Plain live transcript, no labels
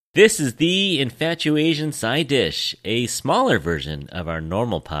This is the Infatuasian Side Dish, a smaller version of our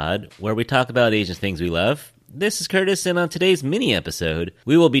normal pod where we talk about Asian things we love. This is Curtis, and on today's mini-episode,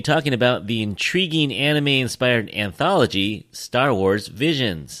 we will be talking about the intriguing anime-inspired anthology, Star Wars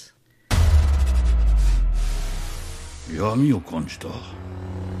Visions. 闇を感じた。い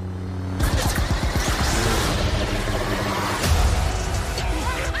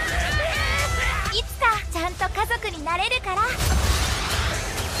つかちゃんと家族になれるから。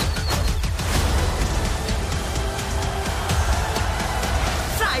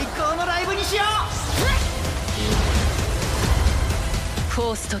最高のライブにしよう。フ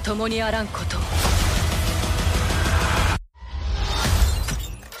ォースと共にあらんこと。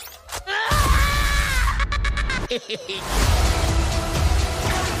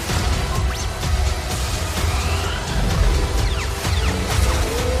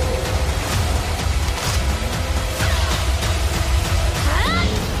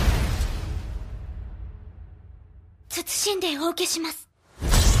謹んでお受けします。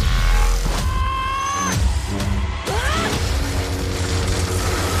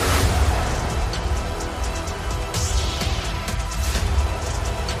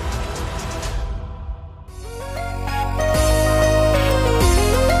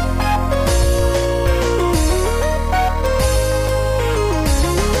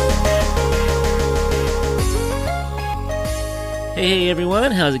Hey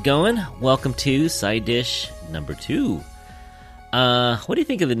everyone, how's it going? Welcome to Side Dish number 2. What do you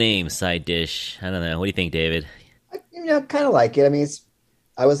think of the name Side Dish? I don't know. What do you think, David? Kind of like it. I mean,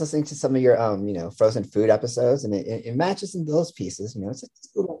 I was listening to some of your, frozen food episodes, and it matches in those pieces. It's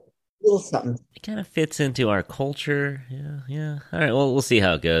just a little something. It kind of fits into our culture. Yeah. All right, well, we'll see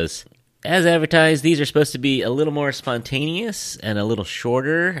how it goes. As advertised, these are supposed to be a little more spontaneous and a little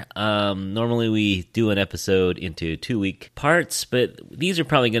shorter. Normally we do an episode into 2-week parts, but these are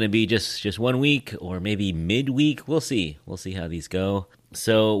probably going to be just 1 week or maybe midweek. We'll see. We'll see how these go.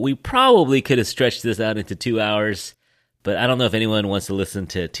 So we probably could have stretched this out into 2 hours, but I don't know if anyone wants to listen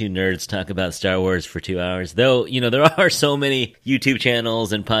to two nerds talk about Star Wars for 2 hours. Though, there are so many YouTube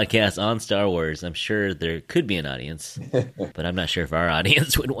channels and podcasts on Star Wars. I'm sure there could be an audience, but I'm not sure if our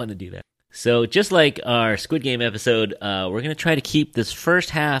audience would want to do that. So just like our Squid Game episode, we're going to try to keep this first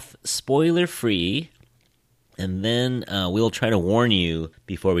half spoiler-free, and then we'll try to warn you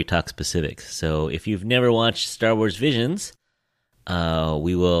before we talk specifics. So if you've never watched Star Wars Visions,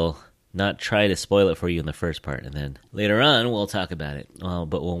 we will not try to spoil it for you in the first part, and then later on we'll talk about it,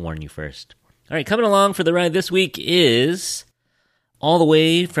 but we'll warn you first. All right, coming along for the ride this week is, all the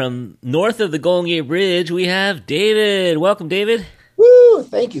way from north of the Golden Gate Bridge, we have David. Welcome, David. Woo!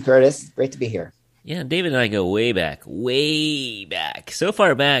 Thank you, Curtis. Great to be here. Yeah, David and I go way back. So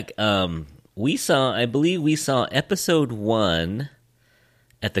far back, I believe we saw episode 1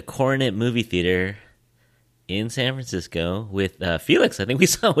 at the Coronet movie theater in San Francisco with Felix. I think we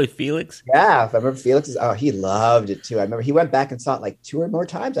saw it with Felix. Yeah, I remember Felix. He loved it too. I remember he went back and saw it like 2 or more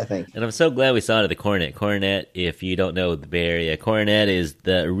times, I think. And I'm so glad we saw it at the Coronet. Coronet, if you don't know the Bay Area, Coronet is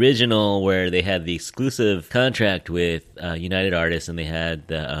the original where they had the exclusive contract with United Artists, and they had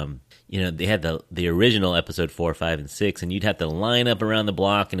the original episode 4, 5, and 6, and you'd have to line up around the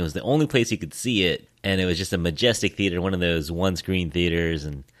block, and it was the only place you could see it, and it was just a majestic theater, one of those one-screen theaters.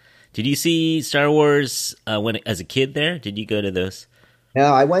 And did you see Star Wars as a kid there? Did you go to those? No,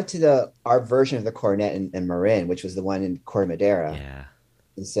 I went to our version of the Coronet in Marin, which was the one in Corte Madera. Yeah.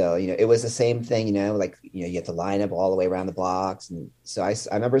 And so, it was the same thing, you have to line up all the way around the blocks. And so I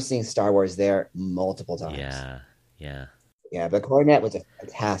remember seeing Star Wars there multiple times. Yeah. Yeah, but Coronet was a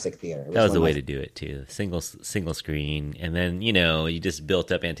fantastic theater. That was the way to do it, too. Single screen. And then, you just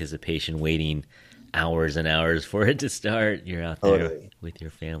built up anticipation, waiting hours and hours for it to start. You're out there with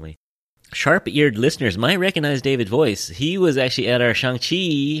your family. Sharp-eared listeners might recognize David's voice. He was actually at our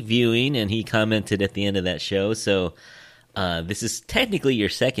Shang-Chi viewing, and he commented at the end of that show. So this is technically your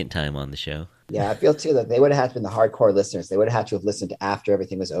second time on the show. Yeah, I feel, too, that they would have had to been the hardcore listeners. They would have had to have listened after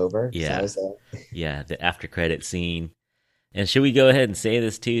everything was over. Yeah, so yeah, the after-credit scene. And should we go ahead and say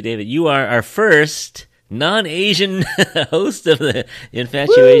this, too, David? You are our first non-Asian host of the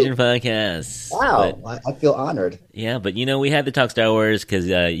Infatuasian podcast. Wow, I feel honored. Yeah, but we had to talk Star Wars because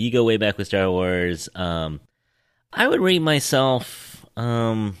you go way back with Star Wars. I would rate myself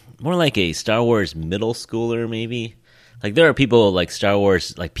more like a Star Wars middle schooler, maybe. Like, there are people like Star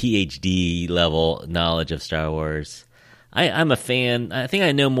Wars, like PhD level knowledge of Star Wars. I'm a fan. I think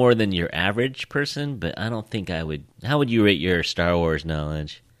I know more than your average person, but I don't think I would. How would you rate your Star Wars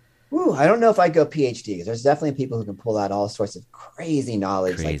knowledge? Ooh, I don't know if I'd go PhD, because there's definitely people who can pull out all sorts of crazy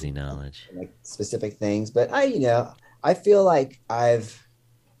knowledge. Like specific things. But I feel like I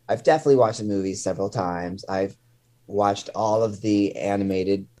I've definitely watched the movies several times. I've watched all of the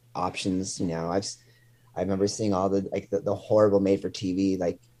animated options. I remember seeing all the horrible made for TV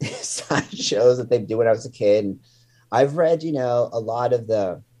like side shows that they do when I was a kid. And I've read, a lot of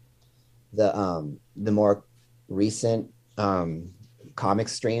the more recent comic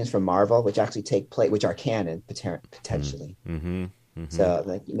streams from Marvel, which actually take place, which are canon potentially. Mm-hmm. Mm-hmm. So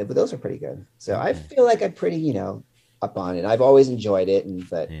but those are pretty good. So I feel like I'm pretty, up on it. I've always enjoyed it,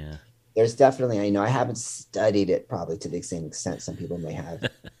 but Yeah. there's definitely, I haven't studied it probably to the same extent some people may have.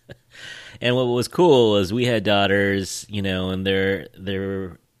 And what was cool was we had daughters, and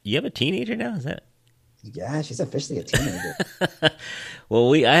they're you have a teenager now, is that? Yeah, she's officially a teenager.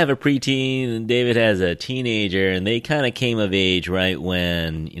 Well, I have a preteen and David has a teenager, and they kind of came of age right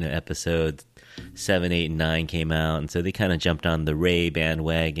when, episodes 7, 8, and 9 came out, and so they kind of jumped on the Rey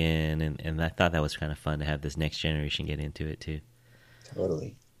bandwagon, and I thought that was kind of fun to have this next generation get into it too.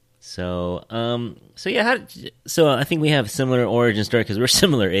 Totally. So, yeah, so I think we have similar origin story because we're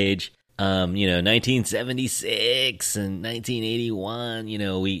similar age. 1976 and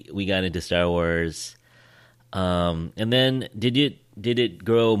 1981, we got into Star Wars. And then did it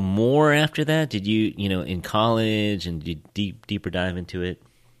grow more after that? Did you, in college, and did you deeper dive into it?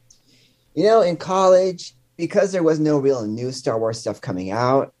 In college, because there was no real new Star Wars stuff coming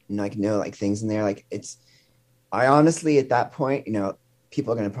out, and things in there, I honestly, at that point,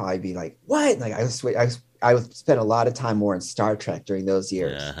 people are going to probably be like, what? I would spend a lot of time more in Star Trek during those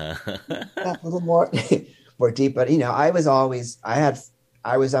years. A little more deep, but I was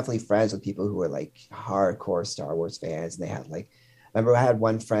definitely friends with people who were like hardcore Star Wars fans, and they had I remember I had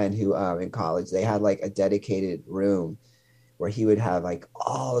one friend who in college, they had like a dedicated room where he would have like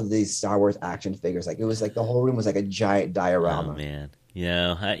all of these Star Wars action figures. Like it was like the whole room was like a giant diorama. Oh man.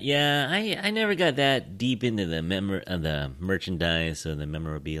 I never got that deep into the merchandise or the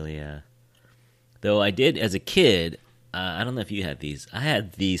memorabilia. Though I did as a kid. I don't know if you had these. I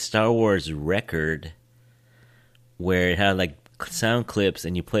had the Star Wars record where it had like sound clips,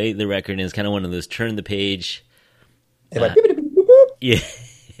 and you play the record, and it's kind of one of those turn the page. Yeah,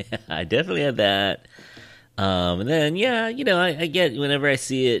 I definitely had that. And then, I get whenever I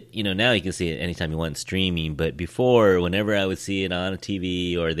see it, now you can see it anytime you want streaming. But before, whenever I would see it on a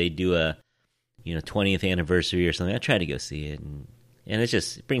TV or they do a, 20th anniversary or something, I try to go see it. And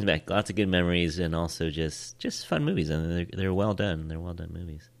it brings back lots of good memories and also just fun movies. And they're well done. They're well done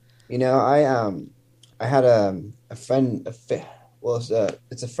movies. I had a friend,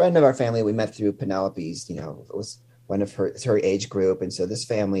 it's a friend of our family. We met through Penelope's, it was one of her age group. And so this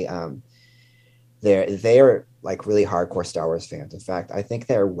family, they are like really hardcore Star Wars fans. In fact, I think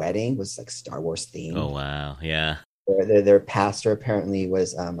their wedding was like Star Wars themed. Oh, wow. Yeah. Their pastor apparently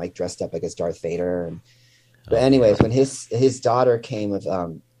was like dressed up like as Darth Vader. But anyways, when his daughter came of,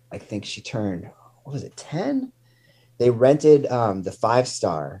 I think she turned, what was it, 10? They rented the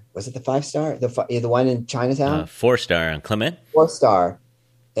 5-star. Was it the 5-star? The one in Chinatown? 4-star on Clement? 4-star.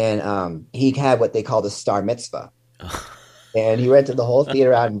 And he had what they called a star mitzvah. And he rented the whole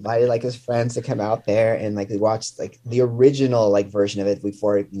theater out, invited like his friends to come out there, and like they watched like the original like version of it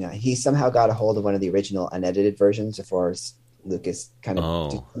before, he somehow got a hold of one of the original unedited versions before Lucas kind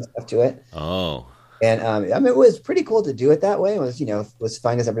of did some stuff to it. Oh. And it was pretty cool to do it that way. It was, was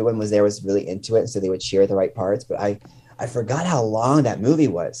fun because everyone was really into it. And so they would cheer the right parts. But I forgot how long that movie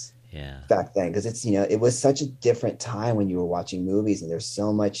was back then. Because it's, it was such a different time when you were watching movies, and there's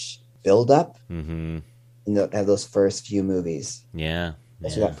so much buildup in those first few movies. Yeah.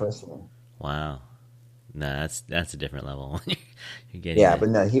 Especially that first one. Wow. No, that's a different level. You're getting but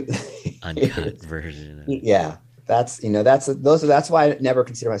no, uncut version. Yeah. That's why I never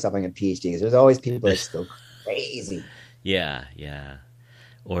consider myself like a PhD, because there's always people that just go crazy. Yeah.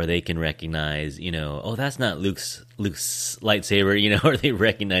 Or they can recognize, that's not Luke's lightsaber, or they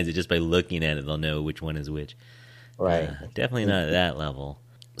recognize it just by looking at it. They'll know which one is which. Right. Definitely not at that level.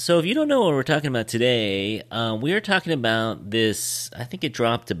 So if you don't know what we're talking about today, we are talking about this, I think it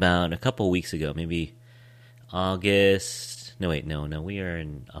dropped about a couple weeks ago, maybe August. No, wait, no, we are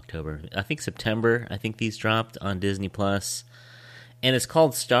in October. I think September, these dropped on Disney+. And it's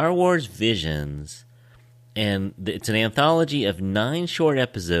called Star Wars Visions. And it's an anthology of 9 short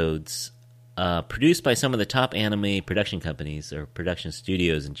episodes produced by some of the top anime production companies or production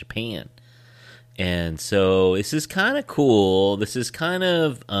studios in Japan. And so this is kind of cool. This is kind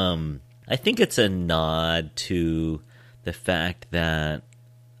of, I think it's a nod to the fact that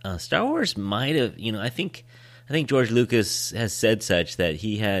Star Wars might have, I think George Lucas has said such that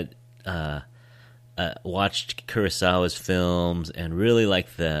he had watched Kurosawa's films and really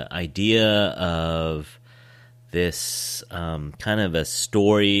liked the idea of this kind of a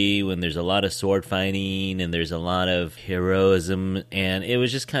story when there's a lot of sword fighting and there's a lot of heroism, and it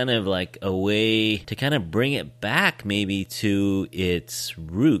was just kind of like a way to kind of bring it back maybe to its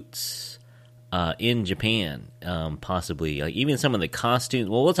roots in Japan, possibly. Like even some of the costumes.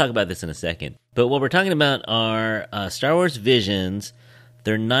 Well, we'll talk about this in a second. But what we're talking about are Star Wars Visions.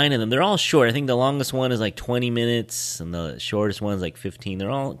 There are 9 of them. They're all short. I think the longest one is like 20 minutes, and the shortest one is like 15.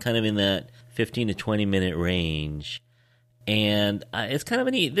 They're all kind of in that 15 to 20 minute range. And it's kind of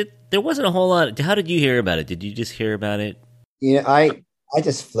a neat. There wasn't a whole lot. How did you hear about it? Did you just hear about it? You know, I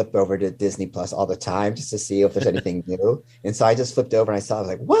just flip over to Disney Plus all the time just to see if there's anything new. And so I just flipped over and I saw. I was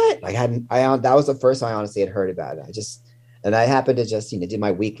like, "What?" Like, that was the first time I honestly had heard about it. I happened to just do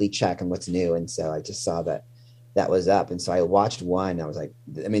my weekly check on what's new, and so I just saw that was up, and so I watched one. And I was like,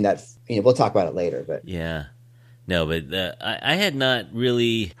 I mean, we'll talk about it later, but yeah. No, but I had not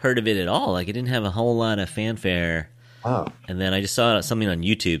really heard of it at all. Like, it didn't have a whole lot of fanfare. Oh. And then I just saw something on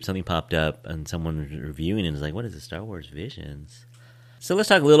YouTube. Something popped up, and someone was reviewing it and was like, what is it, Star Wars Visions? So let's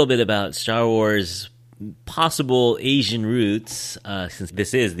talk a little bit about Star Wars possible Asian roots, since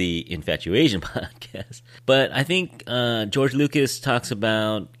this is the Infatuasian podcast. But I think George Lucas talks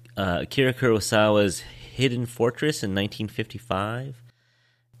about Akira Kurosawa's Hidden Fortress in 1955.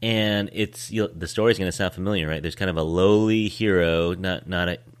 And the story's going to sound familiar, right? There's kind of a lowly hero, not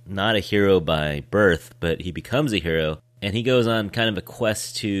a hero by birth, but he becomes a hero, and he goes on kind of a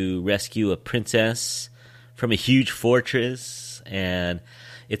quest to rescue a princess from a huge fortress. And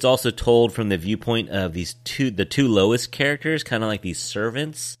it's also told from the viewpoint of the two lowest characters, kind of like these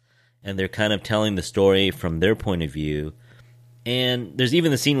servants, and they're kind of telling the story from their point of view. And there's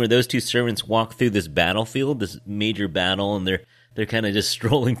even the scene where those two servants walk through this battlefield, this major battle, and they're kind of just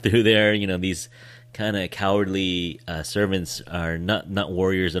strolling through there. You know, these kind of cowardly servants are not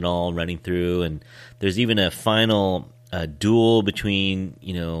warriors at all, running through. And there's even a final duel between,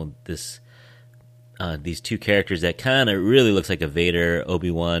 these two characters that kind of really looks like a Vader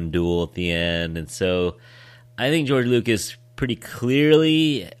Obi-Wan duel at the end. And so I think George Lucas pretty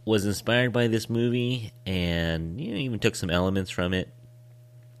clearly was inspired by this movie, and even took some elements from it.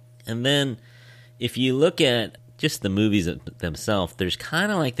 And then if you look at just the movies themselves, there's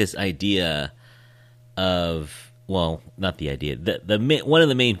kind of like this idea of, well, not the idea. One of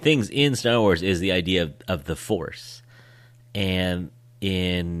the main things in Star Wars is the idea of the Force. And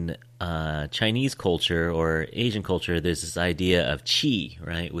in Chinese culture or Asian culture, there's this idea of qi,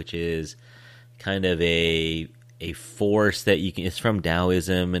 right, which is kind of a force that it's from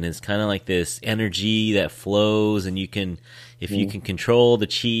Taoism, and it's kind of like this energy that flows, and you can control the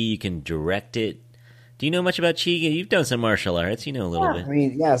qi, you can direct it. Do you know much about qi? You've done some martial arts, a little bit. I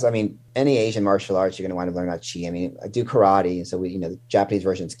mean, yes. I mean, any Asian martial arts, you're going to want to learn about qi. I mean, I do karate, and so the Japanese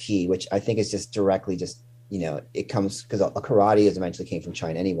version is ki, which I think is just directly it comes because karate eventually came from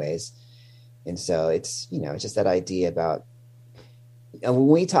China anyways. And so it's just that idea about, and when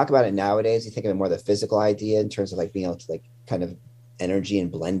we talk about it nowadays, you think of it more the physical idea in terms of like being able to like kind of energy and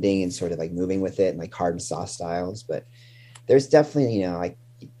blending and sort of like moving with it and like hard and soft styles. But there's definitely, like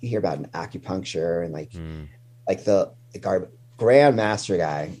you hear about an acupuncture and like the Grand Master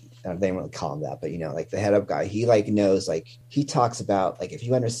guy. They don't really call him that, but like the head up guy, he like knows, like he talks about like if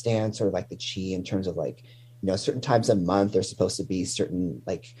you understand sort of like the chi in terms of like certain times a month there's supposed to be certain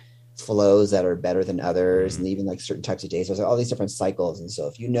like flows that are better than others, and even like certain types of days there's like all these different cycles. And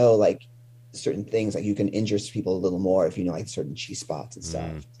so if like certain things, like you can injure people a little more if like certain chi spots and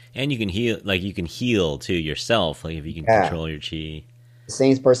stuff. And you can heal to yourself, like if you can control your chi. The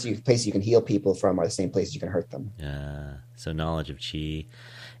same place you can heal people from are the same places you can hurt them. So knowledge of chi.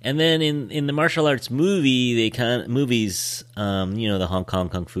 And then in the martial arts movies, the Hong Kong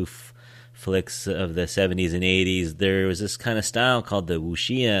kung fu flicks of the 70s and 80s, there was this kind of style called the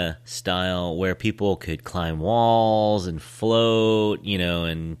wuxia style, where people could climb walls and float,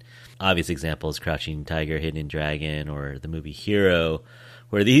 and obvious examples, Crouching Tiger, Hidden Dragon, or the movie Hero,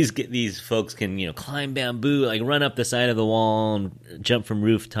 where these folks can, climb bamboo, like run up the side of the wall and jump from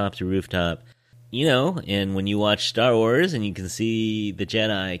rooftop to rooftop. And when you watch Star Wars and you can see the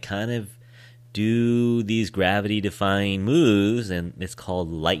Jedi kind of do these gravity-defying moves, and it's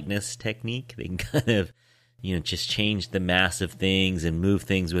called lightness technique. They can kind of, just change the mass of things and move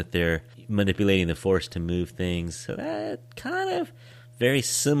things with their manipulating the Force to move things. So that kind of very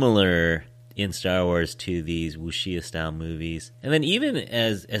similar in Star Wars to these wuxia-style movies. And then even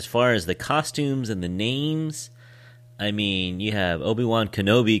as far as the costumes and the names, I mean, you have Obi-Wan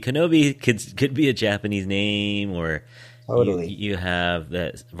Kenobi. Kenobi could be a Japanese name, or totally. You have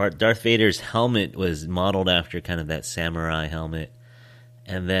that Darth Vader's helmet was modeled after kind of that samurai helmet.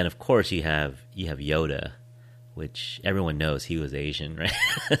 And then, of course, you have Yoda, which everyone knows he was Asian, right?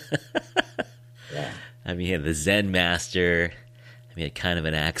 Yeah. I mean, he had the Zen master. I mean, he had kind of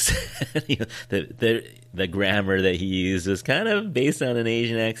an accent. The grammar that he used was kind of based on an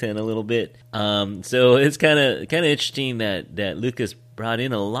Asian accent a little bit. So it's kind of interesting that Lucas brought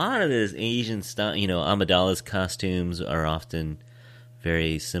in a lot of this Asian style. You know, Amidala's costumes are often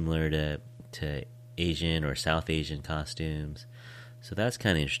very similar to Asian or South Asian costumes. So that's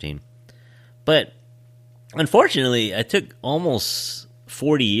kind of interesting. But unfortunately, it took almost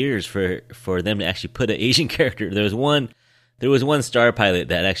 40 years for them to actually put an Asian character. There was one star pilot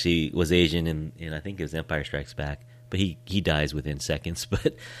that actually was Asian in I think it was Empire Strikes Back, but he dies within seconds.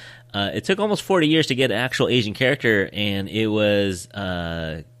 But it took almost 40 years to get an actual Asian character, and it was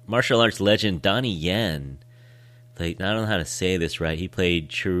martial arts legend Donnie Yen. Like, I don't know how to say this right. He played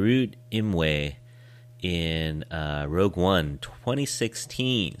Chirrut Imwe in Rogue One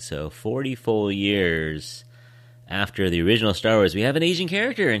 2016. So 40 full years after the original Star Wars, we have an Asian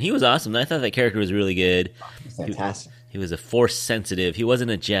character, and he was awesome. I thought that character was really good. Fantastic. He was a Force sensitive. He wasn't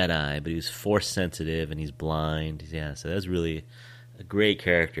a Jedi, but he was Force sensitive, and he's blind. Yeah, so that's really a great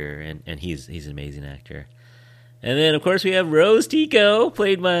character, and he's an amazing actor. And then, of course, we have Rose Tico,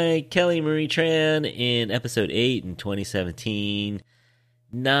 played by Kelly Marie Tran in Episode 8 in 2017.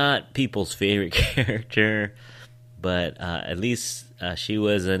 Not people's favorite character, but at least she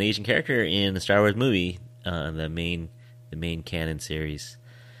was an Asian character in the Star Wars movie, the main canon series.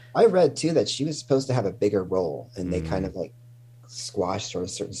 I read too that she was supposed to have a bigger role, and they kind of like squashed sort of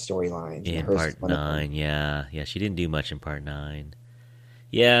certain storylines. In Part 9, yeah, she didn't do much in Part 9.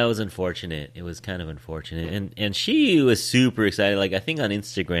 Yeah, it was unfortunate. It was kind of unfortunate, and she was super excited. Like, I think on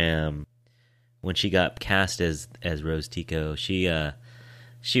Instagram, when she got cast as Rose Tico, she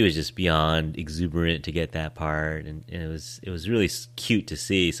was just beyond exuberant to get that part, and it was really cute to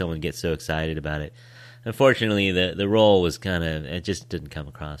see someone get so excited about it. Unfortunately, the role was it just didn't come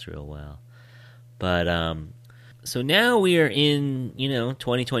across real well. But so now we are in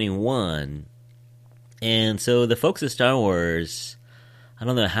 2021, and so the folks at Star Wars, I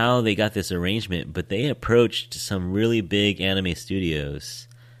don't know how they got this arrangement, but they approached some really big anime studios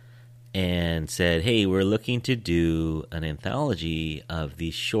and said, hey, we're looking to do an anthology of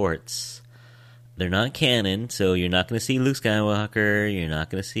these shorts. They're not canon, so you're not going to see Luke Skywalker, you're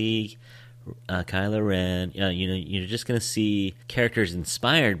not going to see Kylo Ren. You're just going to see characters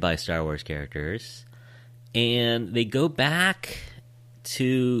inspired by Star Wars characters. And they go back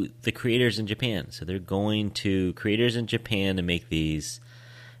to the creators in Japan. So they're going to creators in Japan to make these.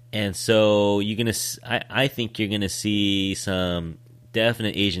 And so I think you're going to see some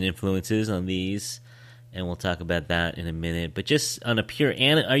definite Asian influences on these, and we'll talk about that in a minute. But just on a pure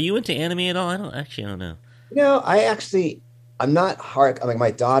are you into anime at all? I don't know. I'm not hard. I mean,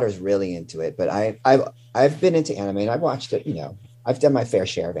 my daughter's really into it, but I've been into anime, and I've watched it. I've done my fair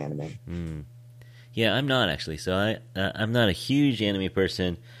share of anime. Yeah, I'm not actually. So I'm not a huge anime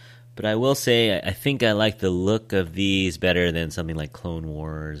person, but I will say I think I like the look of these better than something like Clone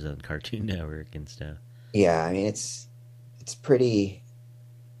Wars on Cartoon Network and stuff. Yeah, I mean it's pretty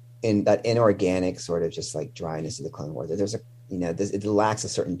in that inorganic sort of just like dryness of the Clone Wars. There's it lacks a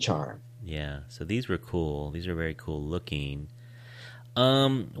certain charm. Yeah, so these were cool. These are very cool looking.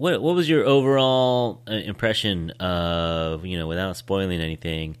 What was your overall impression of, without spoiling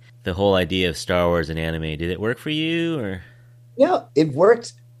anything, the whole idea of Star Wars and anime? Did it work for you, or? Yeah, it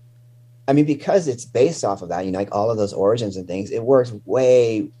worked. I mean, because it's based off of that, like all of those origins and things, it works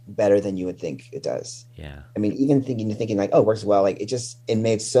way better than you would think it does. Yeah. I mean, even thinking like, oh, it works well. Like it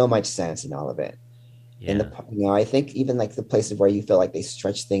made so much sense in all of it. Yeah. And I think even like the places where you feel like they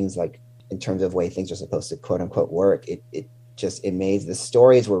stretch things like in terms of way things are supposed to quote unquote work, it made the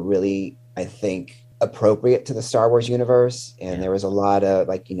stories were really, I think, appropriate to the Star Wars universe. And there was a lot of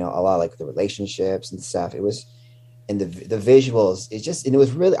like the relationships and stuff. It was, and the visuals, it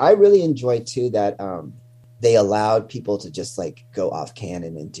was really, I really enjoyed too that they allowed people to just like go off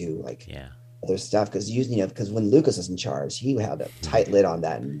canon and do like other stuff. Cause because when Lucas was in charge, he had a tight lid on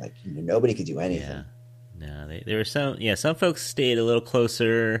that, and like, nobody could do anything. Yeah. No, there were some folks stayed a little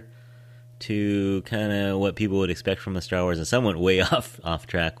closer to kind of what people would expect from the Star Wars, and some went way off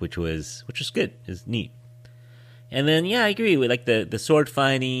track, which was good. It's neat. And then I agree with like the sword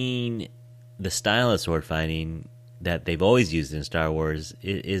fighting, the style of sword fighting that they've always used in Star Wars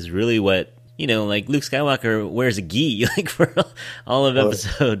is really what, like Luke Skywalker wears a gi, like for all of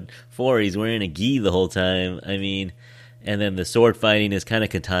Episode 4, he's wearing a gi the whole time. I mean, and then the sword fighting is kind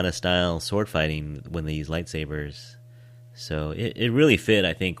of katana style sword fighting when they use lightsabers. So it really fit,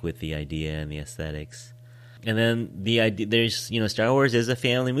 I think, with the idea and the aesthetics. And then the idea, there's, Star Wars is a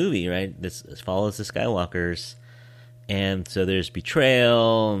family movie, right? This follows the Skywalkers. And so there's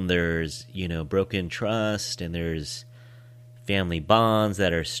betrayal, and there's, broken trust, and there's family bonds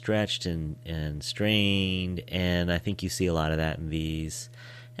that are stretched and strained, and I think you see a lot of that in these.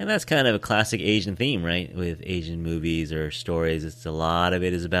 And that's kind of a classic Asian theme, right? With Asian movies or stories, it's a lot of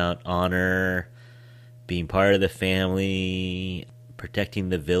it is about honor, being part of the family, protecting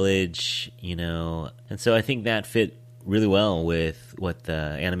the village, And so I think that fit really well with what the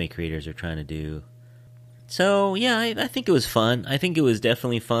anime creators are trying to do. So, yeah, I think it was fun. I think it was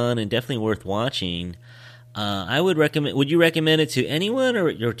definitely fun and definitely worth watching. I would recommend. Would you recommend it to anyone,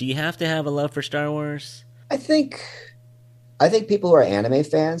 or do you have to have a love for Star Wars? I think people who are anime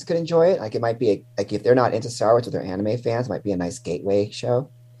fans could enjoy it. Like, it might be like if they're not into Star Wars, but they're anime fans, it might be a nice gateway show.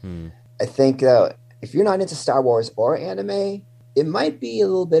 I think if you're not into Star Wars or anime, it might be a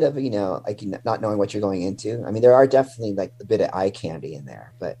little bit of not knowing what you're going into. I mean, there are definitely like a bit of eye candy in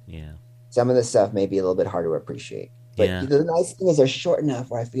there, but yeah, some of the stuff may be a little bit harder to appreciate. But the nice thing is they're short enough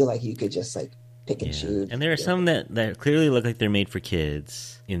where I feel like you could just like pick and choose. And there are some that clearly look like they're made for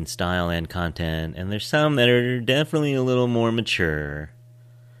kids in style and content, and there's some that are definitely a little more mature,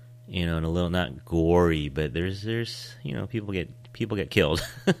 and a little not gory, but there's people get killed.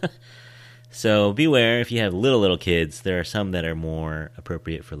 So beware if you have little kids. There are some that are more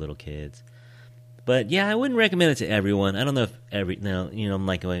appropriate for little kids. But yeah, I wouldn't recommend it to everyone. I don't know if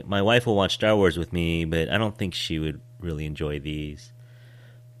like my wife will watch Star Wars with me, but I don't think she would really enjoy these.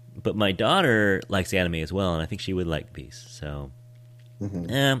 But my daughter likes anime as well, and I think she would like these. So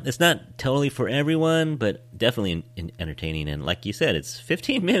it's not totally for everyone, but definitely entertaining. And like you said, it's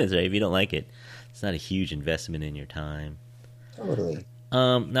 15 minutes, right? If you don't like it, it's not a huge investment in your time. Totally.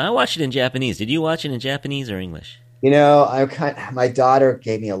 Now, I watched it in Japanese. Did you watch it in Japanese or English? My daughter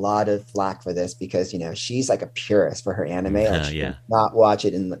gave me a lot of flack for this because, she's like a purist for her anime. Like she did not watch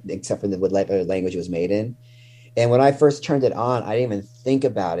it except for what language it was made in. And when I first turned it on, I didn't even think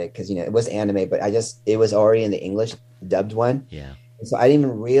about it because, it was anime, but it was already in the English dubbed one. Yeah. And so I didn't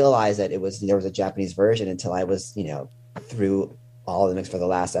even realize that there was a Japanese version until I was, through all of them for the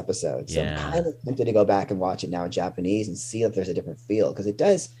last episode. So I'm kind of tempted to go back and watch it now in Japanese and see if there's a different feel because it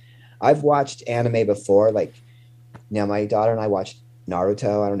does. I've watched anime before, like my daughter and I watched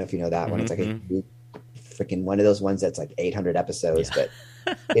Naruto. I don't know if you know that one. It's like a freaking one of those ones that's like 800 episodes. Yeah.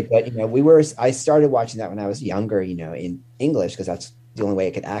 I started watching that when I was younger, in English because that's the only way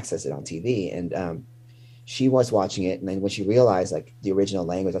I could access it on TV. And she was watching it, and then when she realized like the original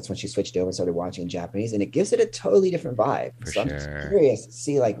language, that's when she switched over and started watching in Japanese, and it gives it a totally different vibe. I'm just curious to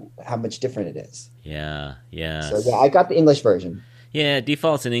see like how much different it is. Yeah. So I got the English version. Yeah,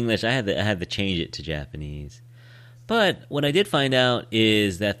 default's in English. I had to change it to Japanese. But what I did find out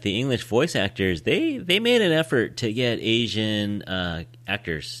is that the English voice actors, they made an effort to get Asian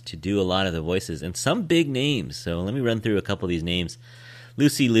actors to do a lot of the voices, and some big names. So let me run through a couple of these names.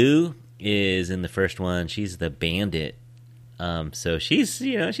 Lucy Liu is in the first one. She's the bandit. So she's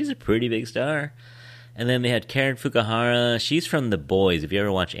a pretty big star. And then they had Karen Fukuhara. She's from The Boys. If you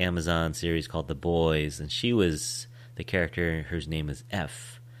ever watch Amazon series called The Boys, and she was the character whose name is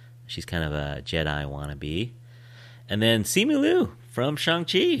F. She's kind of a Jedi wannabe. And then Simu Liu from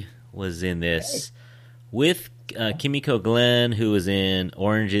Shang-Chi was in this with Kimiko Glenn, who was in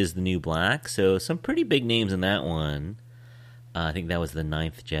Orange is the New Black. So some pretty big names in that one. I think that was the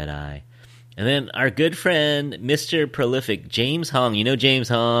 9th Jedi. And then our good friend, Mr. Prolific, James Hong. You know James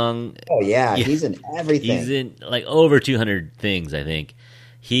Hong? Oh, yeah. He's in everything. He's in like over 200 things, I think.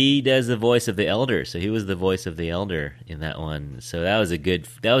 He does the voice of the Elder, so he was the voice of the Elder in that one. So that was a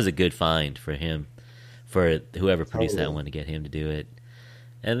good find for him, for whoever produced that one to get him to do it.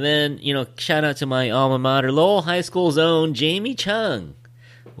 And then, shout out to my alma mater, Lowell High School's own Jamie Chung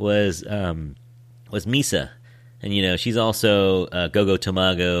was Misa. And, she's also Gogo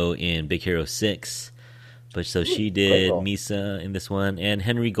Tamago in Big Hero 6. But so she did Misa in this one. And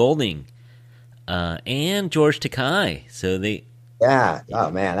Henry Golding. And George Takei. So they... Yeah. Oh,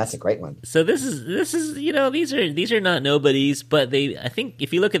 man, that's a great one. So this is these are not nobodies. But I think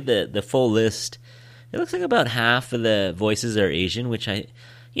if you look at the full list, it looks like about half of the voices are Asian, which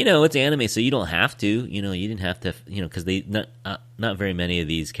it's anime, so you don't have to. You didn't have to, because they not very many of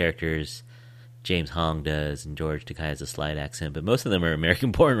these characters... James Hong does, and George Takei has a slight accent, but most of them are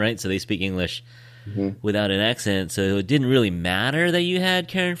American-born, right? So they speak English without an accent. So it didn't really matter that you had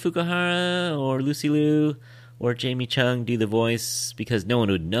Karen Fukuhara or Lucy Liu or Jamie Chung do the voice because no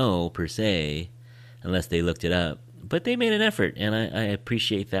one would know, per se, unless they looked it up. But they made an effort, and I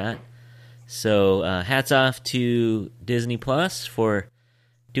appreciate that. So hats off to Disney Plus for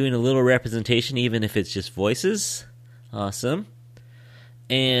doing a little representation, even if it's just voices. Awesome.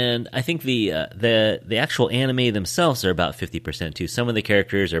 And I think the actual anime themselves are about 50% too. Some of the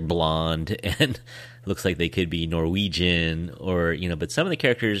characters are blonde and looks like they could be Norwegian, or but some of the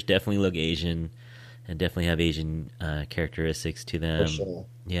characters definitely look Asian and definitely have Asian characteristics to them. For sure.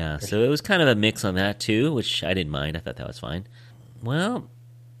 Yeah, so it was kind of a mix on that too, which I didn't mind. I thought that was fine. Well,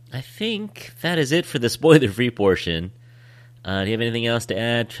 I think that is it for the spoiler-free portion. Do you have anything else to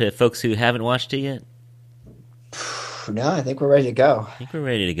add to folks who haven't watched it yet? No, I think we're ready to go. I think we're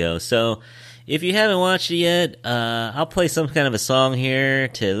ready to go. So, if you haven't watched it yet, I'll play some kind of a song here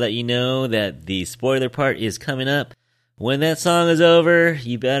to let you know that the spoiler part is coming up. When that song is over,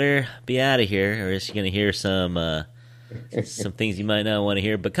 you better be out of here, or else you're going to hear some things you might not want to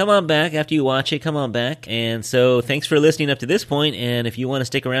hear. But come on back after you watch it. Come on back. And so, thanks for listening up to this point. And if you want to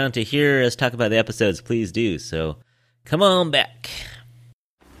stick around to hear us talk about the episodes, please do. So, come on back.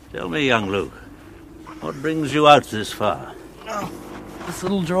 Tell me, young Luke, what brings you out this far? This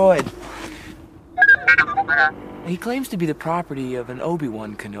little droid. He claims to be the property of an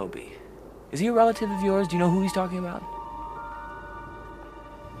Obi-Wan Kenobi. Is he a relative of yours? Do you know who he's talking about?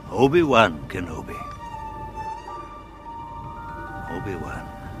 Obi-Wan Kenobi. Obi-Wan.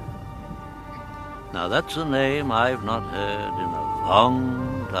 Now that's a name I've not heard in a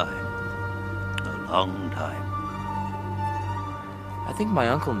long time. A long time. I think my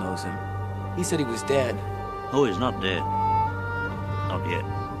uncle knows him. He said he was dead. Oh, he's not dead. Not yet.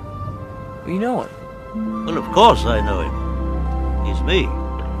 You know him? Well, of course I know him. He's me.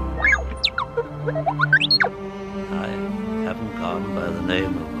 I haven't gone by the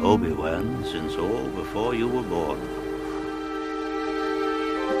name of Obi-Wan since all before you were born.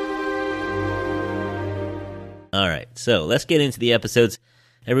 All right, so let's get into the episodes.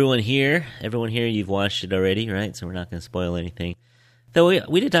 Everyone here, you've watched it already, right? So we're not going to spoil anything. Though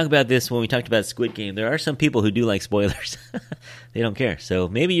we did talk about this when we talked about Squid Game. There are some people who do like spoilers. They don't care. So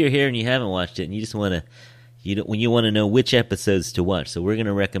maybe you're here and you haven't watched it, and you just want to, you want to know which episodes to watch. So we're going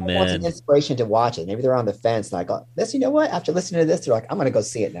to recommend. What's an inspiration to watch it? Maybe they're on the fence, like, oh, this. You know what? After listening to this, they're like, I'm going to go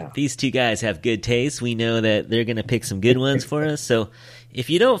see it now. These two guys have good taste. We know that they're going to pick some good ones for us. So if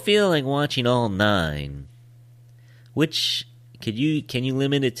you don't feel like watching all 9, which can you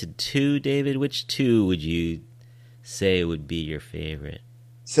limit it to 2, David? Which 2 would you say would be your favorite?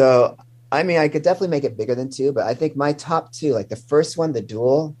 So, I mean, I could definitely make it bigger than 2, but I think my top 2, like the first one, the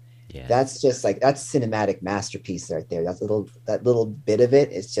duel, that's just like, that's cinematic masterpiece right there. That little bit of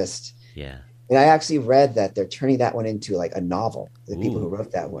it is just, and I actually read that they're turning that one into like a novel, the people who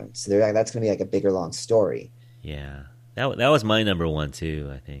wrote that one. So they're like, that's going to be like a bigger, long story. Yeah. That was my number 1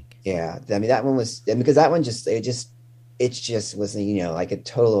 too, I think. Yeah. I mean, that one was, because that one just was, like a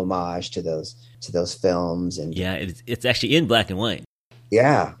total homage to those films. And yeah, it's actually in black and white.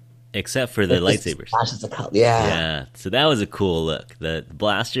 Yeah. Except for the lightsabers. Flashes of color. Yeah. Yeah. So that was a cool look. The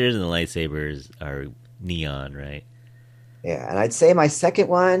blasters and the lightsabers are neon, right? Yeah. And I'd say my second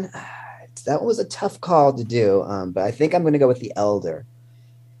one, that was a tough call to do. But I think I'm going to go with The Elder.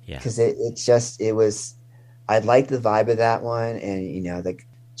 Yeah. Because I liked the vibe of that one. And,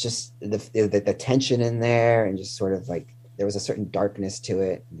 the tension in there, and just sort of like, there was a certain darkness to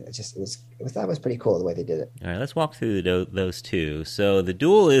it. That was pretty cool the way they did it. All right, let's walk through those 2. So the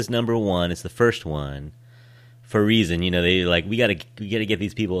duel is number 1. It's the first one for a reason. They like, we gotta get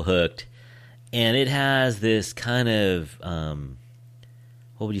these people hooked, and it has this kind of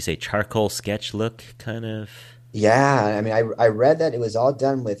what would you say, charcoal sketch look, kind of. Yeah, I mean, I read that it was all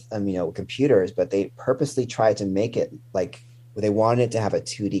done with computers, but they purposely tried to make it like, they wanted it to have a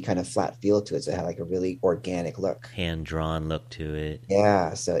 2D kind of flat feel to it, so it had like a really organic look, hand-drawn look to it.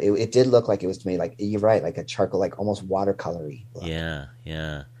 Yeah, so it did look like it was to me, like, you're right, like a charcoal, like almost watercolory look. Yeah.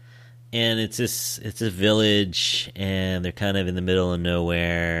 And it's a village, and they're kind of in the middle of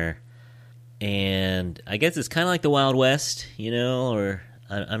nowhere, and I guess it's kind of like the Wild West, or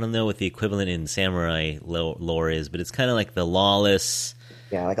I don't know what the equivalent in samurai lore is, but it's kind of like the lawless.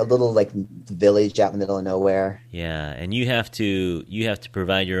 Yeah, like a little like village out in the middle of nowhere. Yeah, and you have to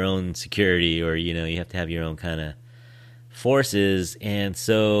provide your own security, or you have to have your own kind of forces. And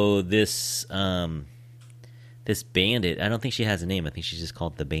so this bandit, I don't think she has a name. I think she's just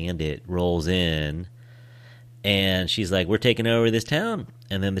called the Bandit. Rolls in, and she's like, "We're taking over this town."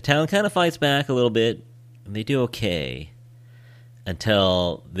 And then the town kind of fights back a little bit, and they do okay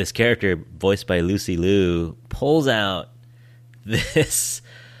until this character, voiced by Lucy Liu, pulls out this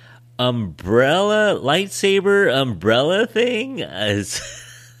lightsaber thing. I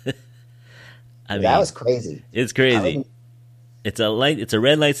mean, that was crazy. It's crazy. It's a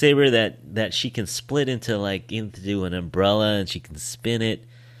red lightsaber that she can split into an umbrella, and she can spin it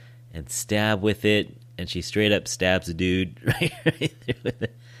and stab with it. and she straight up stabs a dude right there with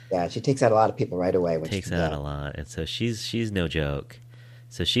it. Yeah, she takes out a lot of people right away when Takes she comes out a lot, and so she's no joke.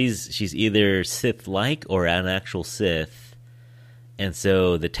 So she's either Sith-like or an actual Sith, and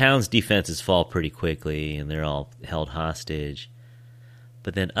so the town's defenses fall pretty quickly, and they're all held hostage.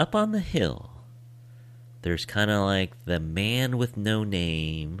 But then up on the hill, there's kind of like the man with no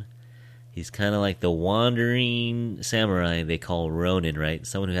name. He's kind of like the wandering samurai they call Ronin, right?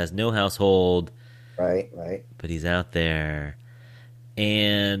 Someone who has no household. Right. But he's out there.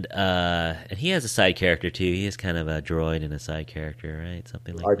 And he has a side character, too. He is kind of a droid and a side character, right?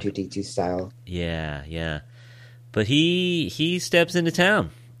 Something like R2-D2 style. Yeah. But he steps into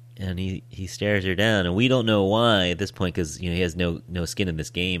town, and he stares her down. And we don't know why at this point, because he has no skin in this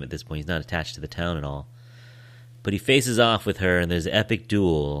game at this point. He's not attached to the town at all. But he faces off with her, and there's an epic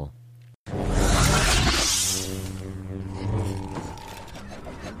duel.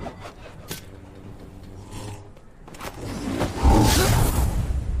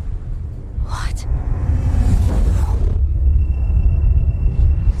 What?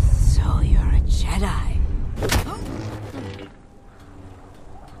 So you're a Jedi.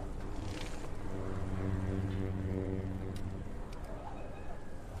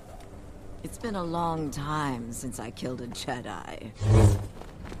 It's been a long time since I killed a Jedi.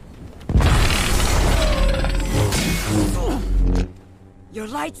 Your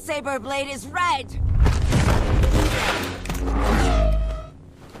lightsaber blade is red!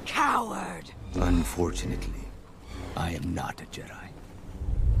 Coward! Unfortunately, I am not a Jedi.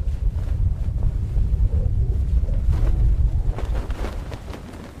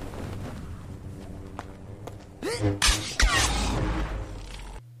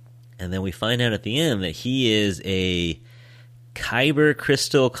 And then we find out at the end that he is a Kyber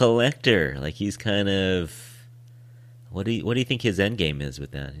crystal collector. Like, he's kind of... What do you think his end game is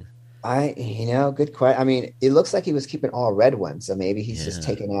with that? Good question. I mean, it looks like he was keeping all red ones, so maybe he's just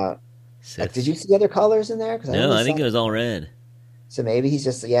taking out... Like, did you see other colors in there? No, I think it was all red. So maybe he's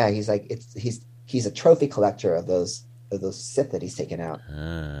just... Yeah, he's like... He's a trophy collector of those Sith that he's taken out.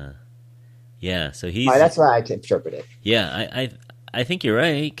 Yeah, so he's... That's why I interpret it. Yeah, I think you're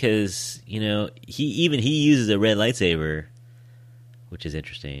right, because, he uses a red lightsaber, which is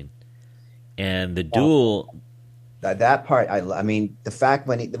interesting. And the duel... That part, I mean, the fact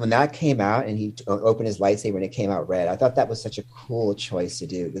when that came out and he opened his lightsaber and it came out red, I thought that was such a cool choice to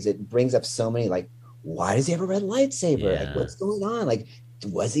do, because it brings up so many, like, why does he have a red lightsaber? Yeah. Like, what's going on? Like,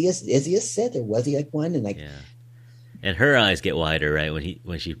 is he a Sith, or was he like one? And like... Yeah. And her eyes get wider, right? When he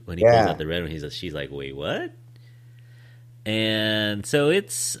pulls out the red one, she's like, "Wait, what?" And so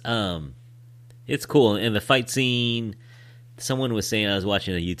it's cool. And the fight scene, someone was saying, I was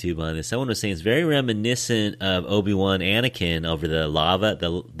watching a YouTube on this. Someone was saying it's very reminiscent of Obi-Wan Anakin over the lava,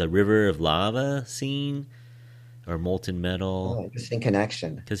 the river of lava scene, or molten metal. Oh, interesting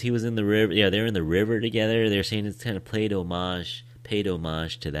connection. Because he was in the river. Yeah, they're in the river together. They're saying it's kind of paid homage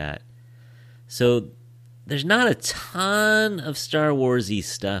to that. So there's not a ton of Star Wars-y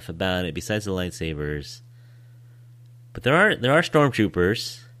stuff about it besides the lightsabers. But there are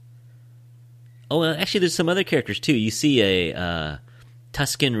stormtroopers. Oh, well, actually, there's some other characters too. You see a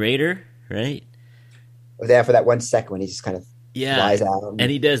Tusken Raider, right? Was there for that 1 second when he just kind of flies out,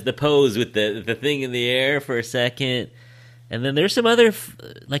 and he does the pose with the thing in the air for a second, and then there's some other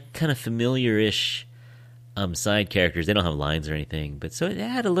like kind of familiar-ish side characters. They don't have lines or anything, but so it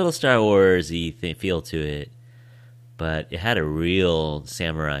had a little Star Wars-y feel to it, but it had a real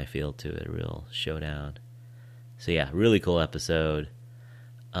samurai feel to it, a real showdown. So yeah, really cool episode.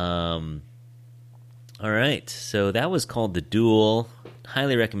 All right, so that was called The Duel.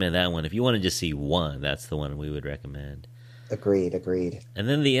 Highly recommend that one. If you want to just see one, that's the one we would recommend. Agreed. And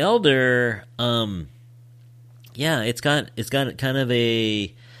then The Elder, it's got kind of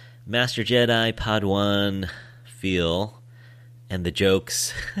a Master Jedi Padawan feel, and the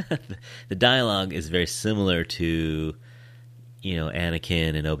jokes, the dialogue is very similar to,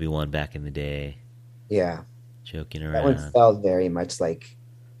 Anakin and Obi-Wan back in the day. Yeah. Joking around. That one felt very much like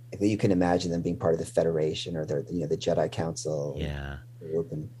you can imagine them being part of the Federation or the Jedi Council. Yeah.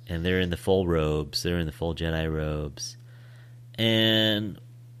 And they're in the full robes. They're in the full Jedi robes. And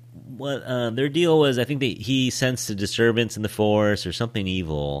what their deal was, I think he sensed a disturbance in the Force or something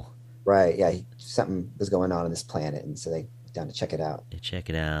evil. Right, yeah. Something was going on this planet, and so they went down to check it out. They check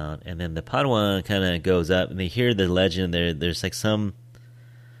it out. And then the Padawan kind of goes up, and they hear the legend. There's like some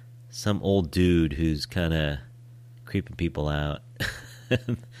old dude who's kind of creeping people out.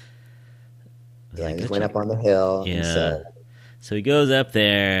 Yeah, he went up on the hill. Yeah. So he goes up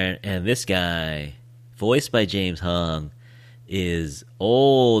there, and this guy, voiced by James Hong, is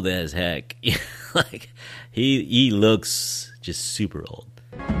old as heck. Like he looks just super old.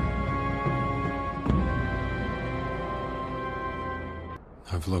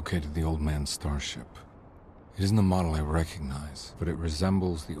 I've located the old man's starship. It isn't a model I recognize, but it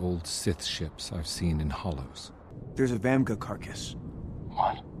resembles the old Sith ships I've seen in Hollows. There's a Vamga carcass.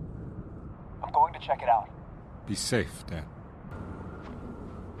 What? I'm going to check it out. Be safe, Dan.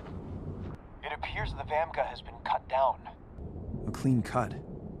 It appears the Vamga has been cut down. A clean cut.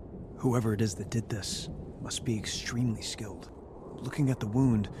 Whoever it is that did this must be extremely skilled. Looking at the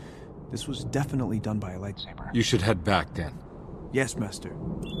wound, this was definitely done by a lightsaber. You should head back, Dan. Yes, Master.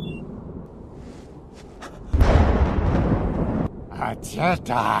 A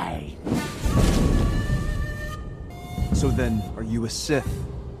Jedi! So then, are you a Sith?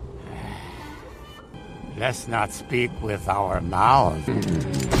 Let's not speak with our mouths,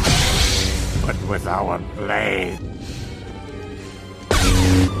 but with our blade.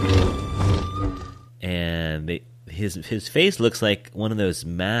 And his face looks like one of those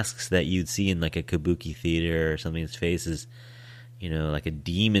masks that you'd see in like a kabuki theater or something. His face is, like a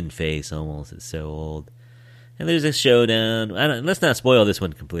demon face almost. It's so old. And there's a showdown. Let's not spoil this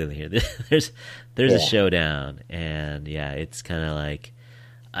one completely here. There's a showdown, and it's kind of like,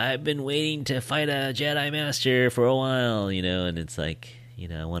 I've been waiting to fight a Jedi Master for a while, and it's like,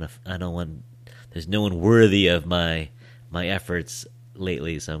 there's no one worthy of my efforts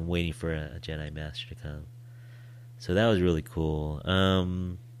lately, so I'm waiting for a Jedi Master to come. So that was really cool.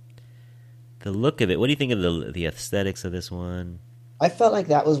 The look of it, what do you think of the aesthetics of this one? I felt like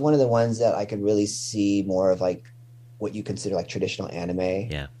that was one of the ones that I could really see more of like what you consider like traditional anime.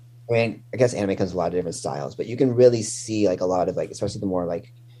 Yeah. I mean, I guess anime comes in a lot of different styles, but you can really see like a lot of like, especially the more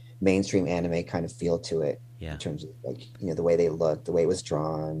like mainstream anime kind of feel to it. Yeah. In terms of like, the way they look, the way it was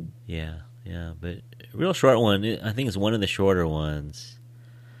drawn. Yeah. But real short one. I think it's one of the shorter ones,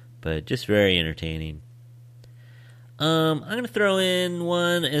 but just very entertaining. I'm going to throw in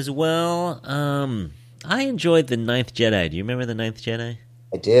one as well. I enjoyed The Ninth Jedi. Do you remember The Ninth Jedi?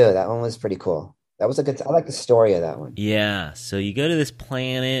 I do. That one was pretty cool. That was I like the story of that one. Yeah. So you go to this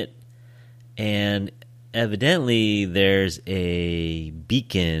planet, and evidently there's a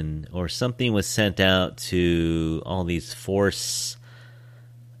beacon or something was sent out to all these Force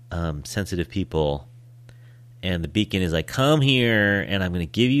sensitive people. And the beacon is like, come here, and I'm going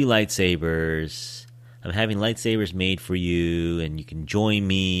to give you lightsabers. I'm having lightsabers made for you, and you can join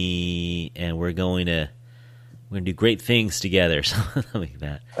me, and we're going to do great things together, something like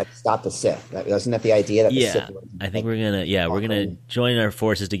that. Like stop the Sith. Wasn't that the idea? That the Sith I think we're gonna join our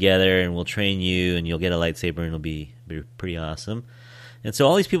forces together, and we'll train you, and you'll get a lightsaber, and it'll be pretty awesome. And so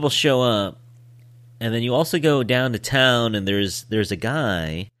all these people show up, and then you also go down to town, and there's a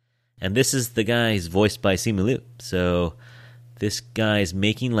guy, and this is the guy who's voiced by Simu Liu. So this guy's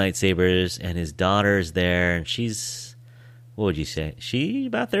making lightsabers, and his daughter's there, and she's, what would you say? She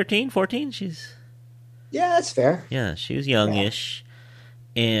about 13, 14? Yeah, that's fair. Yeah, she was youngish,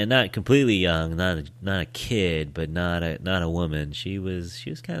 and not completely young, not a kid, but not a woman. She was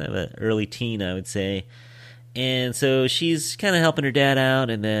kind of an early teen, I would say. And so she's kind of helping her dad out,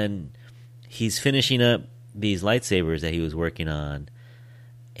 and then he's finishing up these lightsabers that he was working on.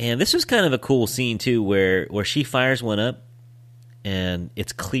 And this was kind of a cool scene too, where she fires one up, and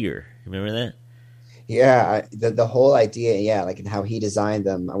it's clear. Remember that? Yeah, the whole idea, like how he designed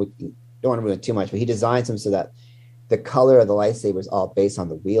them. Don't want to ruin too much, but he designs them so that the color of the lightsaber is all based on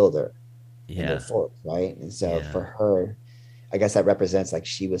the wielder. Yeah. And their force, right? And so for her, I guess that represents like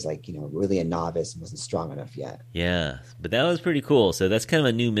she was like, really a novice and wasn't strong enough yet. Yeah, but that was pretty cool. So that's kind of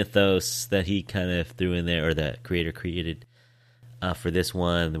a new mythos that he kind of threw in there, or the creator created for this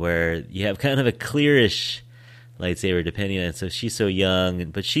one, where you have kind of a clearish lightsaber depending on. So she's so young,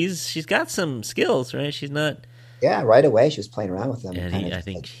 but she's got some skills, right? She's not. Yeah, right away she was playing around with them. And I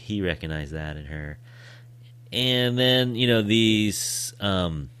think he recognized that in her. And then these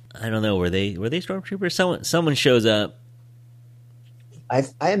I don't know, were they stormtroopers? Someone shows up.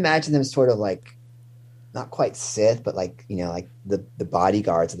 I imagine them sort of like not quite Sith, but like like the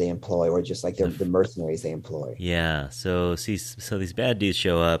bodyguards that they employ, or just like the mercenaries they employ. Yeah. So these bad dudes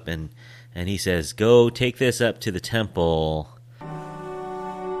show up, and he says, "Go take this up to the temple."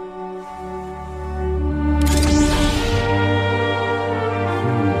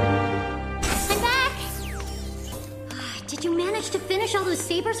 To finish all those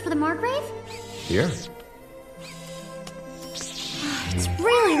sabers for the Margrave? Here. It's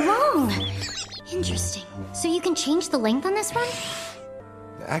really long. Interesting. So you can change the length on this one?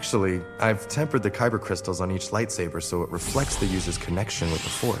 Actually, I've tempered the kyber crystals on each lightsaber so it reflects the user's connection with the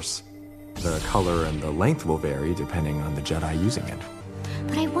Force. The color and the length will vary depending on the Jedi using it.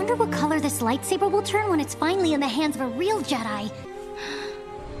 But I wonder what color this lightsaber will turn when it's finally in the hands of a real Jedi.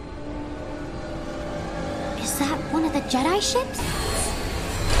 Is that one of the Jedi ships?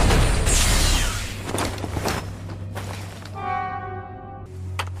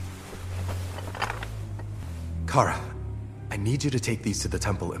 Kara, I need you to take these to the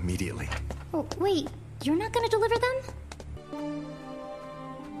temple immediately. Oh, wait, you're not gonna deliver them?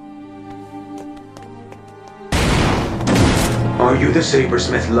 Are you the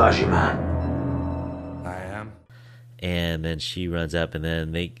sabersmith Lajiman? I am. And then she runs up, and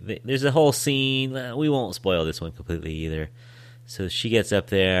then there's a whole scene. We won't spoil this one completely either. So she gets up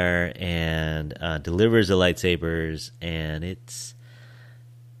there and delivers the lightsabers, and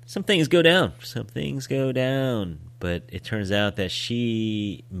some things go down. Some things go down. But it turns out that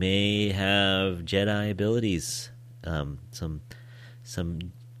she may have Jedi abilities. Some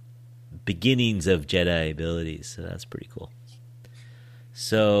beginnings of Jedi abilities. So that's pretty cool.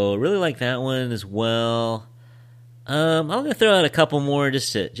 So really like that one as well. I'm gonna throw out a couple more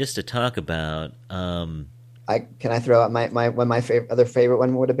just to talk about. Can I throw out my other favorite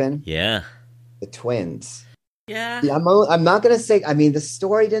one would have been? Yeah, the twins. Yeah. I'm not gonna say. I mean, the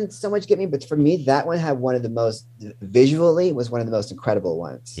story didn't so much get me, but for me, that one had one of the most visually was one of the most incredible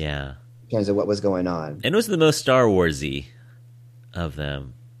ones. Yeah, in terms of what was going on, and it was the most Star Warsy of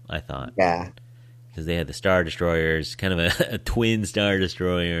them, I thought. Yeah. Because they had the Star Destroyers, kind of a twin Star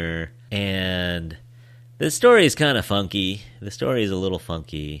Destroyer. And the story is kind of funky. The story is a little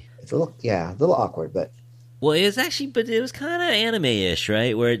funky. It's a little awkward, but... Well, it was kind of anime-ish,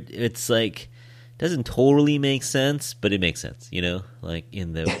 right? Where it's like, doesn't totally make sense, but it makes sense, you know? Like,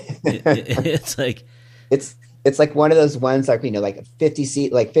 it's like... It's like one of those ones, like, you know, like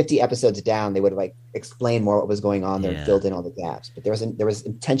 50 episodes down, they would have like explained more what was going on there and filled in all the gaps. But there was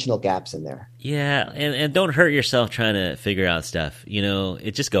intentional gaps in there. Yeah, and don't hurt yourself trying to figure out stuff. You know,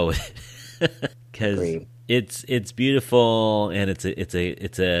 just go with it because it's beautiful, and it's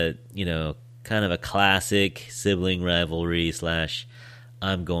a you know, kind of a classic sibling rivalry /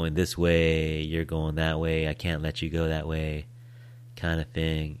 I'm going this way, you're going that way, I can't let you go that way, kind of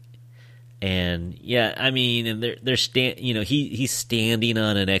thing. And yeah, I mean, and they're he's standing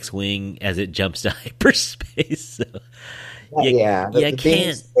on an X-wing as it jumps to hyperspace. So the being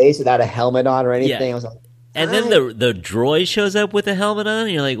in space without a helmet on or anything. Yeah. I was like, and then the droid shows up with a helmet on,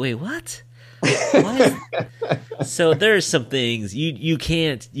 and you're like, wait, what? So there's some things you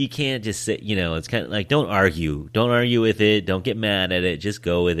can't just say, you know, it's kind of like, don't argue with it, don't get mad at it, just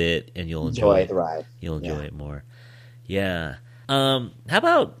go with it, and you'll enjoy the ride. You'll enjoy it more. Yeah. How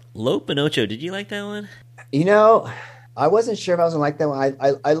about Lo Pinocho? Did you like that one? You know, I wasn't sure if I was gonna like that one.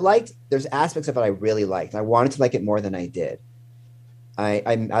 I liked. There's aspects of it I really liked. I wanted to like it more than I did. I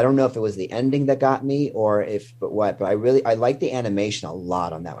don't know if it was the ending that got me but I liked the animation a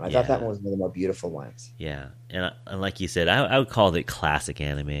lot on that one. I thought that one was one of the more beautiful ones. Yeah, and like you said, I would call it classic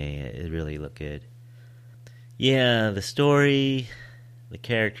anime. It really looked good. Yeah, the story, the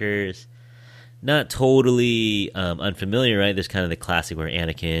characters. Not totally unfamiliar, right? There's kind of the classic where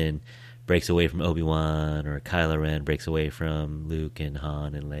Anakin breaks away from Obi-Wan, or Kylo Ren breaks away from Luke and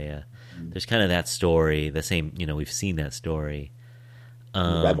Han and Leia. There's kind of that story, the same, you know, we've seen that story.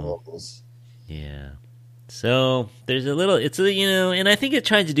 Rebels. Yeah. So there's you know, and I think it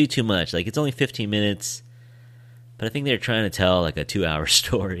tried to do too much. Like, it's only 15 minutes, but I think they're trying to tell like a 2-hour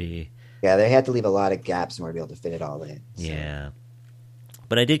story. Yeah, they had to leave a lot of gaps in order to be able to fit it all in. So. Yeah.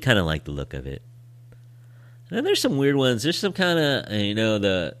 But I did kind of like the look of it. And then there's some weird ones. There's some kind of, you know,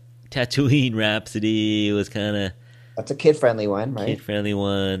 the Tatooine Rhapsody was kind of... That's a kid-friendly one, right? Kid-friendly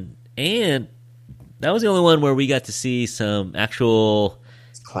one. And that was the only one where we got to see some actual...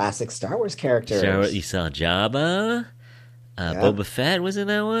 Classic Star Wars characters. You saw Jabba. Boba Fett was in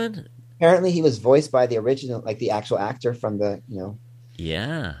that one. Apparently he was voiced by the original, like the actual actor from the, you know...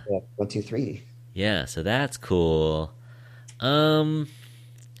 Yeah. 1, 2, 3. Yeah, so that's cool.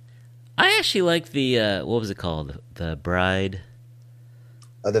 I actually liked the, what was it called? The Bride?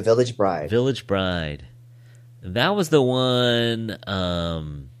 Oh, the Village Bride. Village Bride. That was the one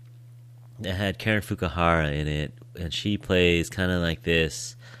that had Karen Fukuhara in it, and she plays kind of like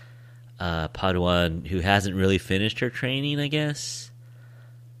this Padawan who hasn't really finished her training, I guess.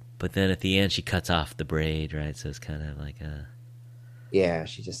 But then at the end, she cuts off the braid, right? So it's kind of like a... Yeah,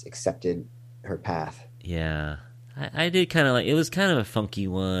 she just accepted her path. Yeah. I did kind of like... It was kind of a funky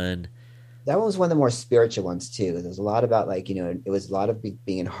one. That one was one of the more spiritual ones, too. There was a lot about, like, you know, it was a lot of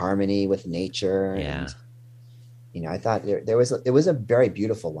being in harmony with nature. Yeah. And, you know, I thought it was a very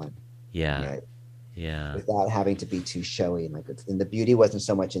beautiful one. Yeah. Yeah. without having to be too showy. And the beauty wasn't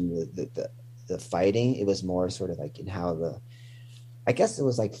so much in the fighting. It was more sort of like in how I guess it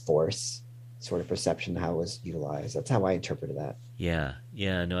was like force sort of perception, how it was utilized. That's how I interpreted that. Yeah.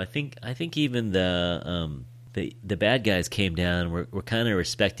 No, I think even the bad guys came down. We're kind of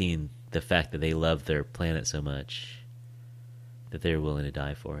respecting the fact that they love their planet so much that they're willing to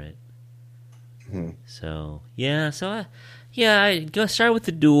die for it. Mm-hmm. So I go start with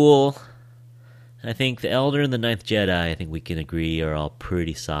the duel. I think the Elder and the Ninth Jedi, I think we can agree, are all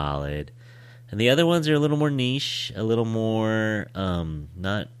pretty solid. And the other ones are a little more niche, a little more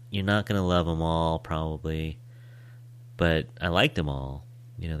you're not going to love them all, probably. But I liked them all.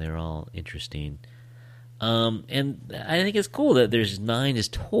 They're all interesting. And I think it's cool that there's 9 is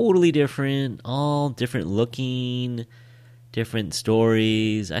totally different, all different looking, different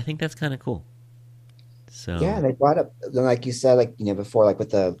stories. I think that's kind of cool. So yeah, they brought up, like you said, before,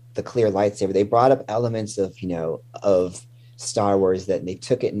 with the clear lightsaber, they brought up elements of Star Wars that they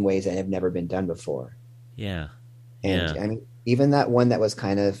took it in ways that have never been done before. Yeah. And I mean, even that one that was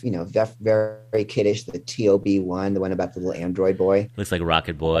kind of, very kiddish, the TOB1, the one about the little android boy. Looks like a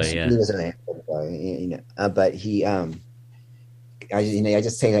rocket boy, yeah. He was an android boy, but he, I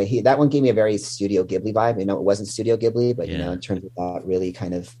just say that that one gave me a very Studio Ghibli vibe. It wasn't Studio Ghibli, but, in terms of that really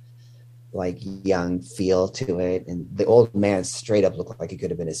kind of young feel to it. And the old man straight up looked like he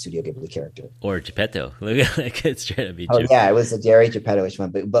could have been a Studio Ghibli character. Or Geppetto. Look, it could straight up be Geppetto. Yeah, it was a Jerry Geppetto-ish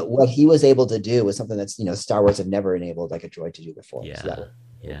one. But what he was able to do was something that's, Star Wars have never enabled a droid to do before.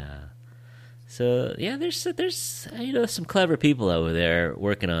 Yeah. So there's some clever people over there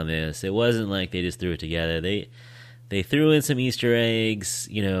working on this. It wasn't like they just threw it together. They threw in some Easter eggs,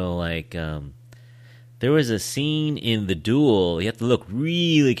 there was a scene in the duel. You have to look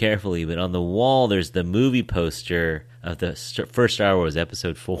really carefully, but on the wall there's the movie poster of the first Star Wars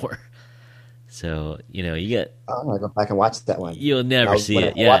Episode 4. So, you get... I'm going to go back and watch that one. You'll never see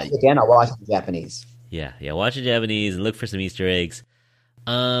it. Yeah. Watch it again, I'll watch it in Japanese. Yeah, watch it in Japanese and look for some Easter eggs.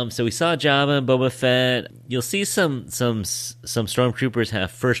 So we saw Jabba and Boba Fett. You'll see some stormtroopers have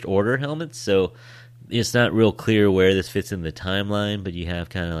First Order helmets, so it's not real clear where this fits in the timeline, but you have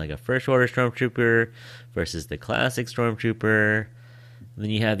kind of like a First Order Stormtrooper versus the classic Stormtrooper. And then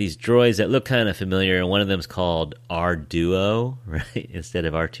you have these droids that look kind of familiar, and one of them's called R-Duo, right? Instead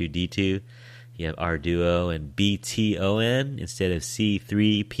of R2-D2. You have R-Duo and BTON instead of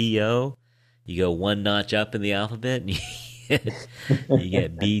C3PO. You go one notch up in the alphabet, and you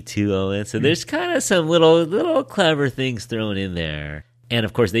get B2ON. So there's kind of some little clever things thrown in there. And,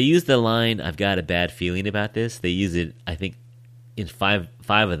 of course, they use the line, I've got a bad feeling about this. They use it, I think, in five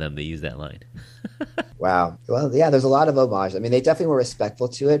of them, they use that line. Wow. Well, yeah, there's a lot of homage. I mean, they definitely were respectful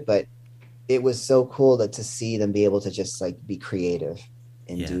to it, but it was so cool to see them be able to just, be creative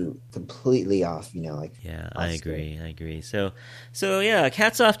and do completely off, Yeah, I agree. So, yeah,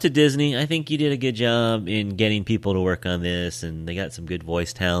 hats off to Disney. I think you did a good job in getting people to work on this, and they got some good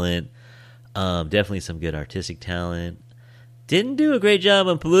voice talent, definitely some good artistic talent. Didn't do a great job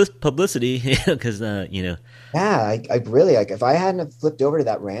on publicity, because, Yeah, I really, if I hadn't flipped over to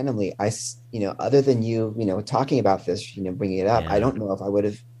that randomly, other than you, talking about this, bringing it up, I don't know if I would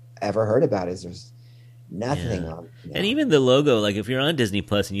have ever heard about it. There's nothing on it. And even the logo, if you're on Disney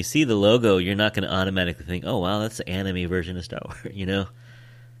Plus and you see the logo, you're not going to automatically think, oh, wow, that's the anime version of Star Wars,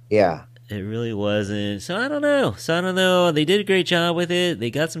 Yeah. It really wasn't. So I don't know. They did a great job with it.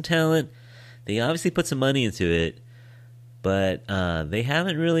 They got some talent. They obviously put some money into it. But they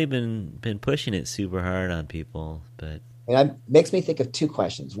haven't really been pushing it super hard on people. But it makes me think of two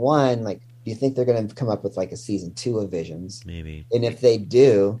questions. One, do you think they're going to come up with a season 2 of Visions? Maybe. And if they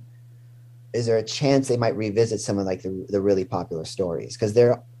do, is there a chance they might revisit some of the really popular stories? Because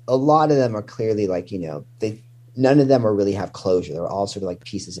a lot of them are clearly none of them really have closure. They're all sort of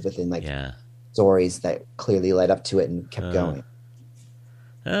pieces within stories that clearly led up to it and kept going.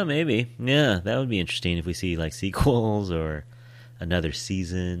 Oh, maybe. Yeah, that would be interesting if we see sequels or another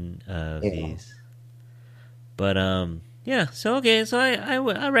season of these. But so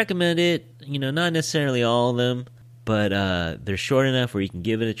I recommend it. Not necessarily all of them, but they're short enough where you can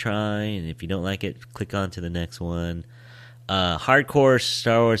give it a try, and if you don't like it, click on to the next one. Hardcore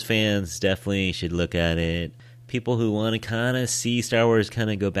Star Wars fans definitely should look at it. People who want to kind of see Star Wars kind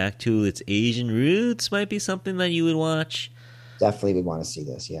of go back to its Asian roots might be something that you would watch. Definitely would want to see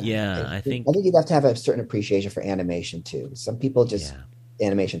this. Yeah, I think you'd have to have a certain appreciation for animation too. Some people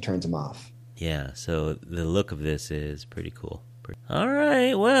animation turns them off. Yeah, so the look of this is pretty cool. All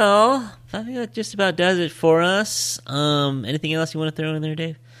right, well, I think that just about does it for us. Anything else you want to throw in there,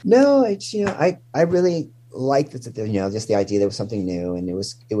 Dave? No, it's I really liked that, just the idea that it was something new, and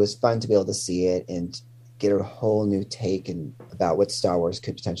it was fun to be able to see it and get a whole new take about what Star Wars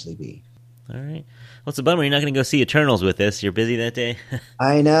could potentially be. All right. Well, it's a bummer you're not going to go see Eternals with us. You're busy that day.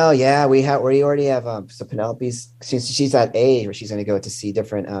 I know. Yeah, we already have. So Penelope's, since she's at age where she's going to go to see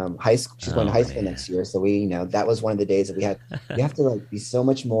different high school. She's going to high school next year. So we, that was one of the days that we had. You have to be so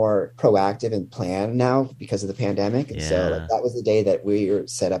much more proactive and plan now because of the pandemic. And so that was the day that we were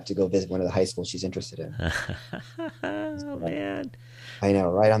set up to go visit one of the high schools she's interested in. Oh man. I know,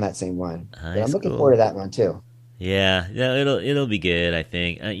 right on that same one. But I'm looking forward to that one too. Yeah, it'll be good. I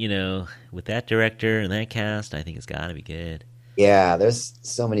think with that director and that cast, I think it's got to be good. Yeah, there's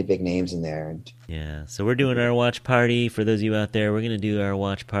so many big names in there. Yeah, so we're doing our watch party. For those of you out there, we're going to do our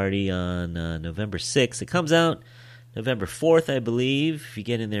watch party on November 6th. It comes out November 4th, I believe, if you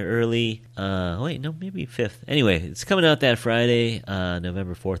get in there early. Maybe 5th. Anyway, it's coming out that Friday,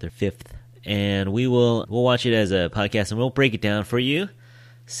 November 4th or 5th. And we'll watch it as a podcast, and we'll break it down for you.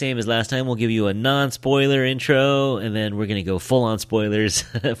 Same as last time, we'll give you a non-spoiler intro, and then we're going to go full-on spoilers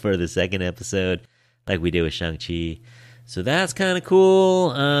for the second episode, like we did with Shang-Chi. So that's kind of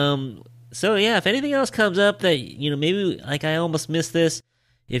cool. So yeah, if anything else comes up that, maybe like I almost missed this,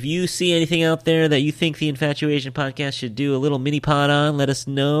 if you see anything out there that you think the Infatuation Podcast should do a little mini-pod on, let us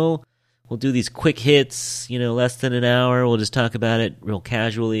know. We'll do these quick hits, less than an hour. We'll just talk about it real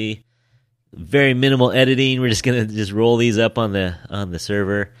casually. Very minimal editing. We're just going to just roll these up on the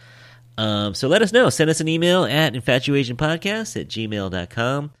server. So let us know. Send us an email at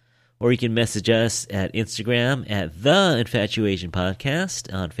infatuationpodcast@gmail.com, or you can message us at Instagram at The Infatuation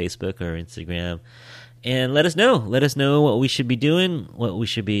Podcast on Facebook or Instagram, and let us know. Let us know what we should be doing, what we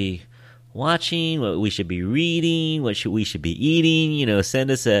should be watching, what we should be reading, what we should be eating. Send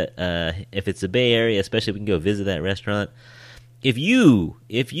us if it's the Bay Area, especially if we can go visit that restaurant. If you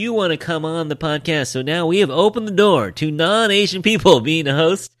want to come on the podcast, so now we have opened the door to non-Asian people being a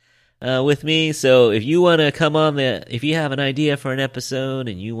host with me. So if you want to come on if you have an idea for an episode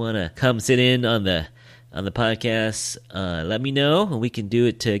and you want to come sit in on the podcast, let me know and we can do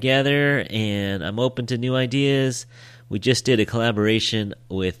it together. And I'm open to new ideas. We just did a collaboration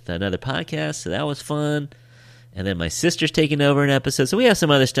with another podcast, so that was fun. And then my sister's taking over an episode. So we have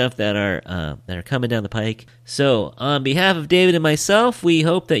some other stuff that are coming down the pike. So on behalf of David and myself, we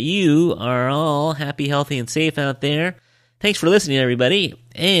hope that you are all happy, healthy, and safe out there. Thanks for listening, everybody.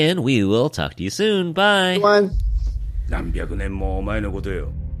 And we will talk to you soon. Bye. One. 何百年も前のこと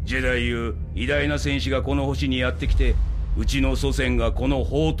よ。ジェダイいう偉大な戦士がこの星にやってきて、うちの祖先がこの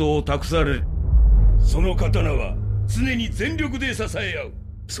宝刀を託される。その刀は常に全力で支え合う。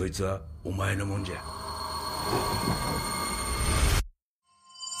そいつはお前のもんじゃ。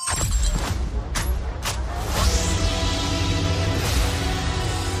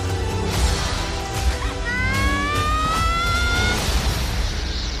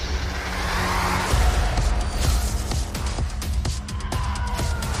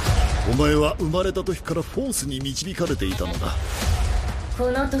お前は生まれた時からフォースに導かれていたのだ。こ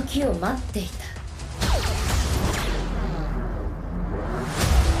の時を待っていた。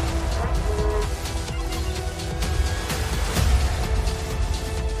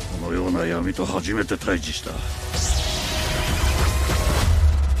このような闇と初めて対峙した。